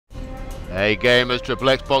Hey gamers,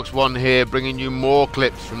 XXXBoXone here, bringing you more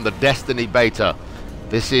clips from the Destiny beta.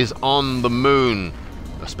 This is On the Moon,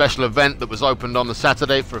 a special event that was opened on the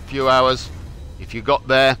Saturday for a few hours. If you got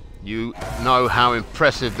there, you know how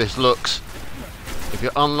impressive this looks. If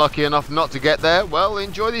you're unlucky enough not to get there, well,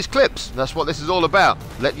 enjoy these clips. That's what this is all about.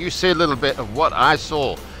 Let you see a little bit of what I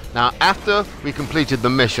saw. Now, after we completed the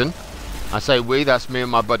mission, I say we, that's me and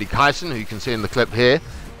my buddy Kyson, who you can see in the clip here.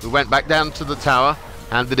 We went back down to the tower,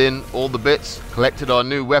 handed in all the bits, collected our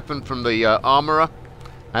new weapon from the armorer,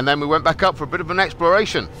 and then we went back up for a bit of an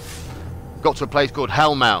exploration. Got to a place called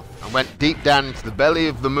Hellmouth and went deep down into the belly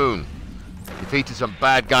of the moon. Defeated some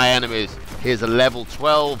bad guy enemies. Here's a level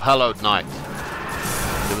 12 Hallowed Knight.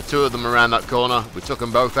 There were two of them around that corner. We took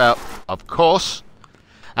them both out, of course,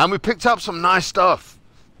 and we picked up some nice stuff.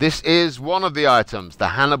 This is one of the items, the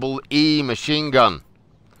Hannibal-E machine gun.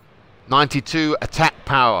 92 attack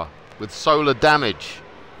power with solar damage.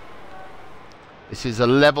 This is a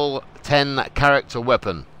level 10 character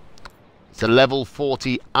weapon. It's a level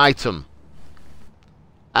 40 item.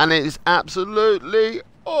 And it is absolutely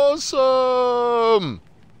awesome!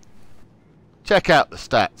 Check out the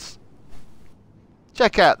stats.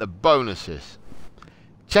 Check out the bonuses.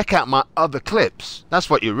 Check out my other clips. That's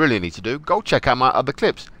what you really need to do. Go check out my other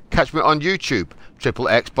clips. Catch me on YouTube,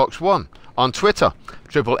 XXXBoXone. On Twitter,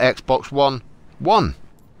 XXXBoXone1.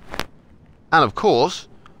 And of course,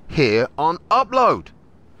 here on Upload.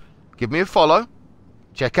 Give me a follow.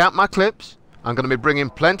 Check out my clips. I'm going to be bringing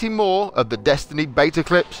plenty more of the Destiny beta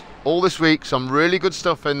clips all this week. Some really good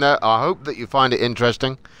stuff in there. I hope that you find it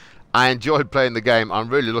interesting. I enjoyed playing the game. I'm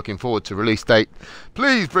really looking forward to release date.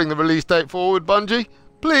 Please bring the release date forward, Bungie.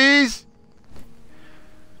 Please.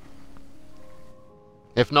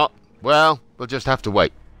 If not, well, we'll just have to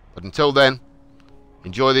wait. But until then,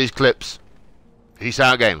 enjoy these clips. Peace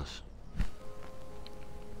out, gamers.